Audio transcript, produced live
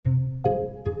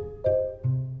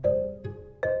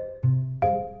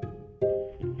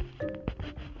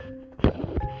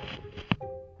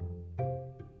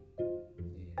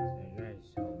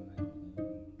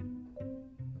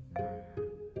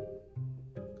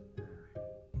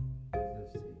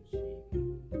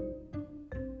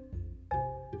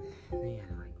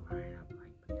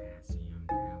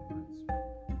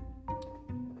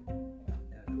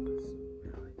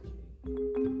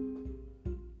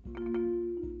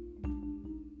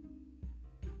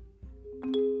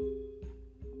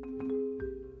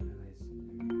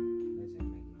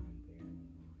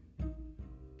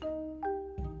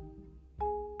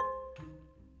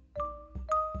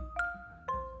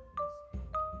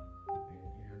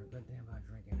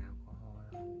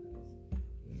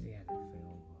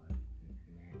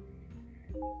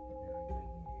But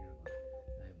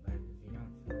if you don't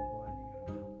feel bored,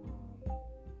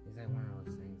 it's like one of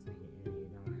those things like you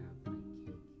don't have like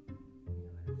cake,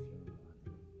 at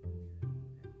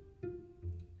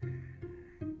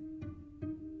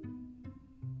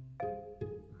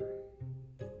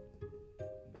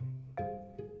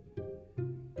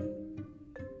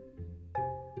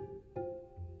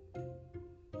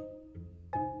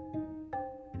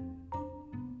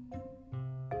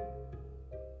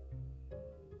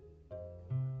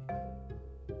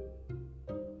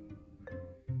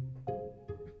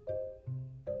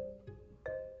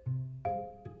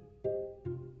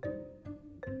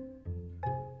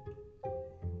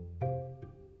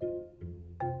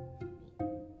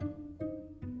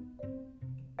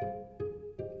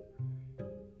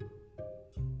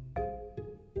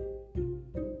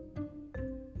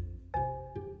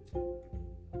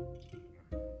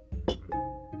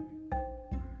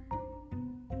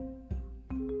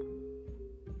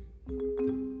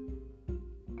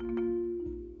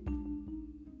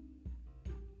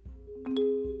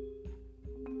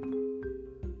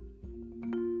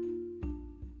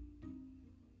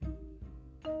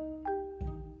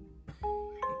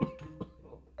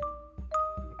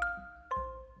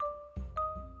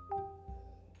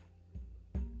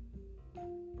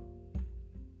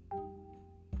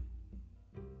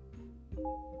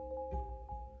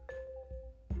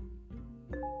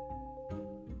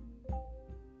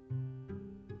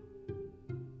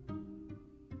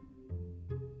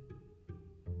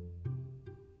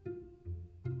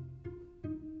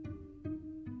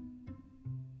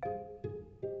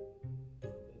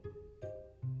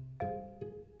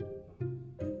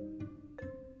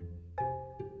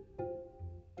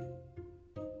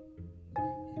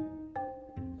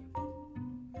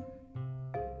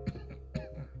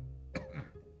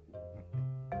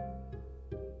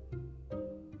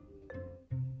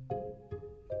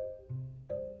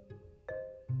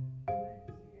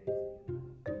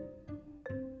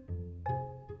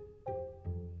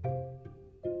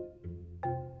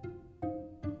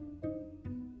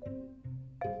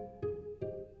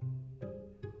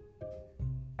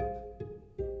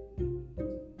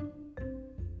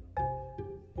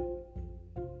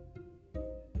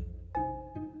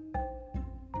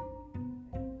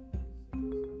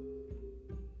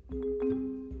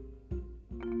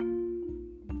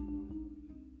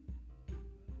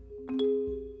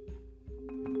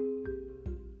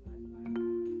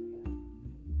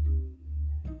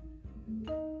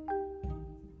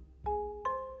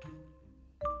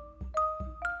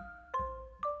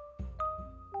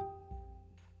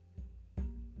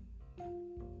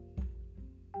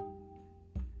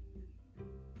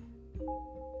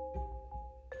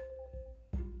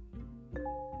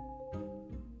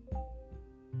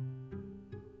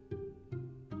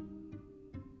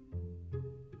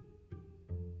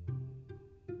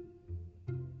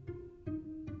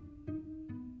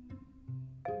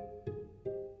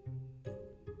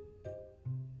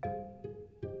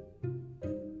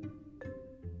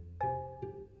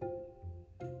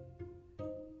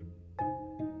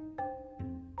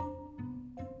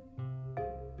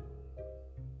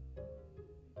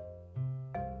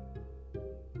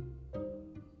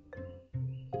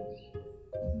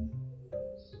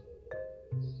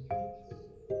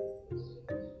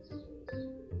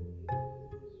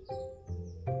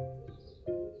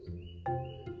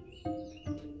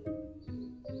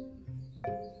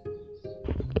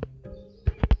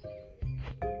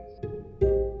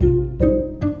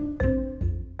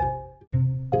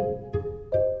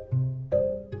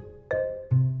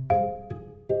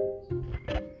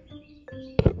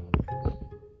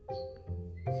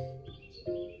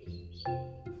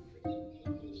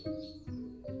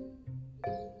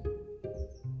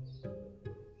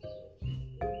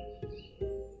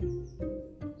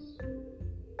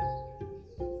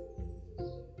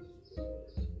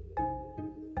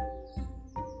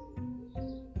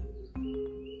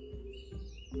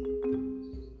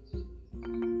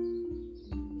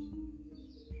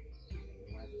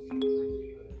a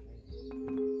funeral.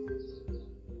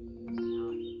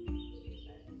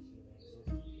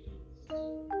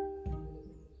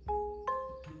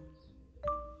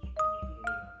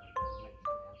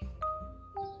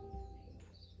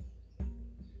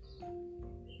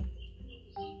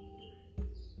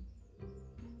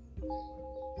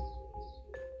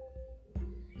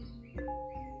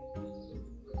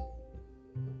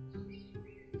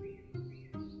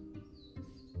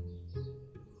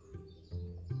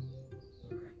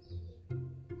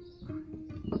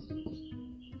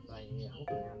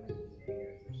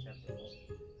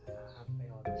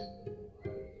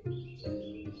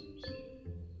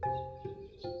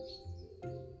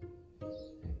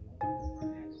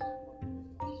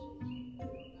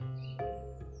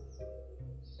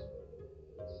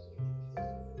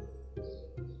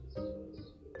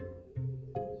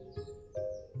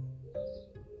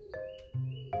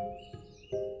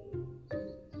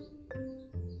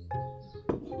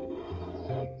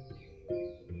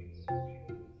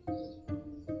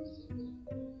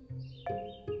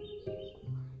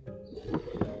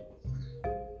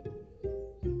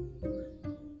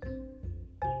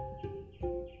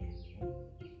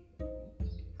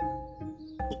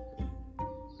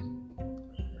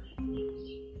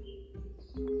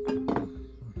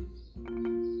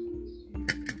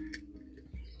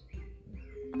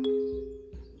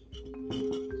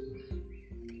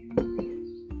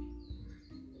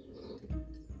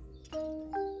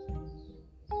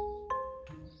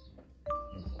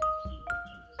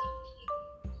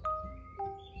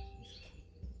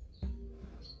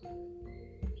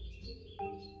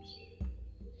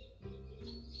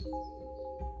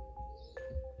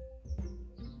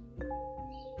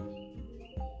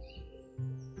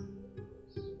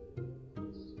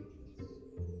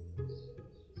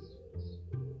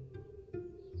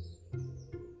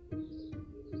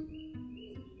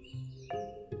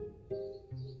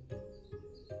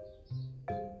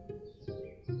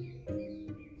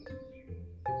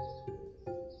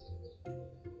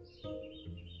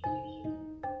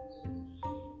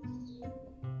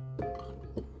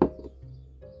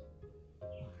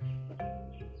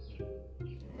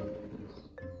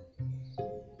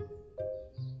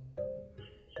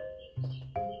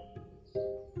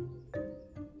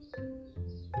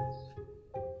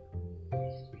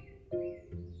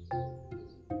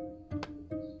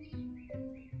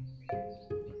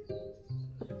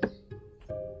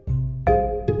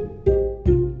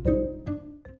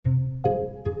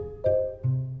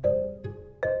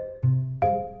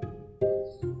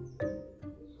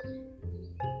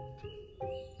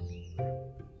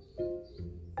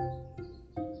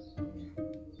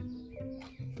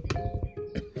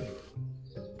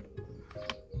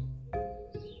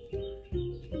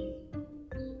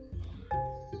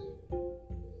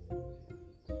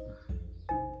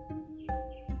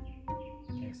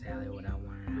 Exactly what I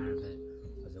wanted out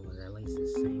of it was at least the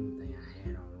same thing I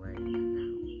had already, and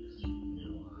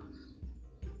now,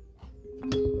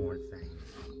 more things.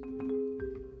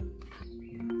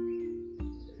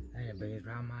 I think the biggest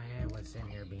problem I had was sitting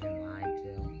here being lied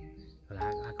to, but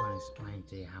I couldn't explain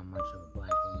to you how much of a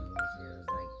black woman lives here.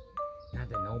 It's like, not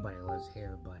that nobody lives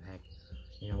here, but heck,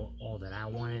 all that I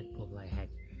wanted looked like heck.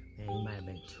 Man, you might have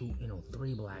been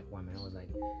 3 black women. It was like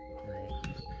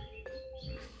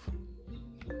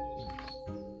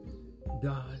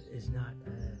God is not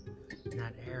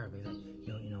Arab. It's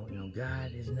like,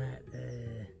 God is not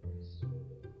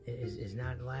is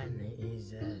not Latin.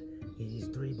 He's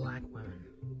 3 black women.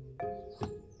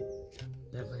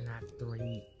 Definitely not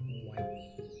 3 white,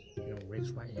 rich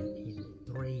white. He's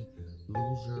 3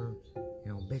 loser,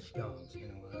 bitch dogs.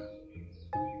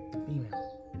 Female.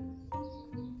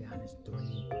 God is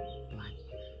 3 black.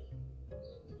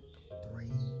 3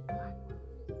 black.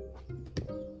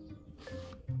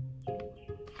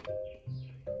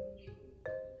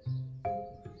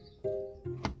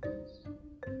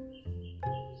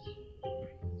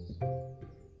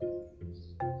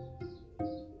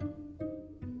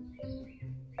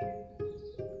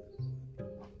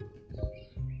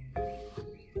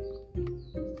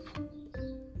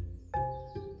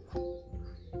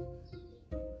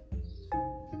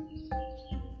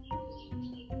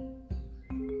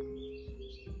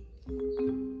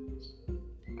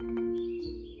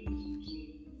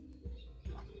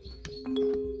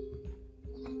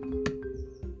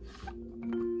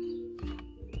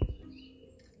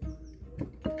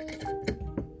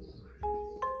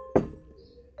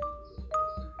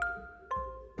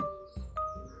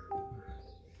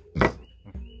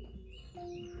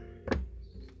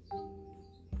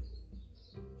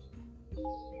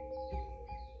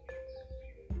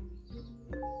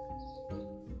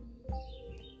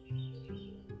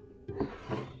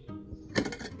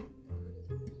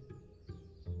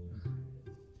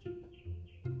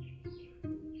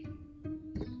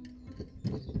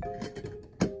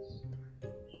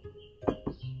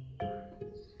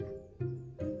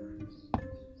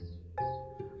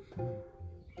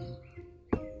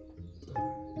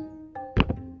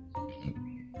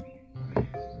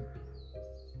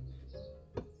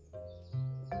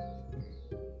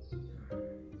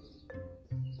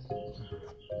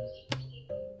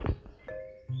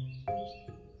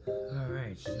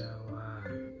 So, I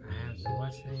have the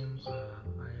what's name?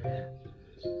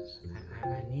 I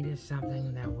needed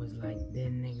something that was like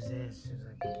didn't exist.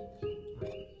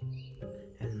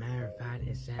 As a matter of fact,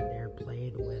 it sat there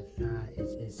played with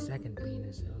its second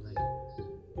penis. It was like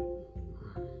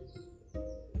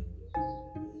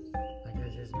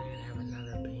does this man have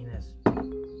another penis?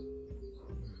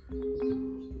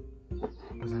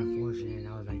 It was unfortunate.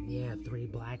 I was like, yeah, 3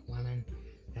 black women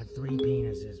had 3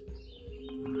 penises.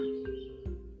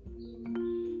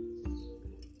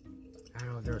 I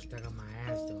don't know if they were stuck on my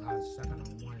ass though. I was sucking on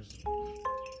one.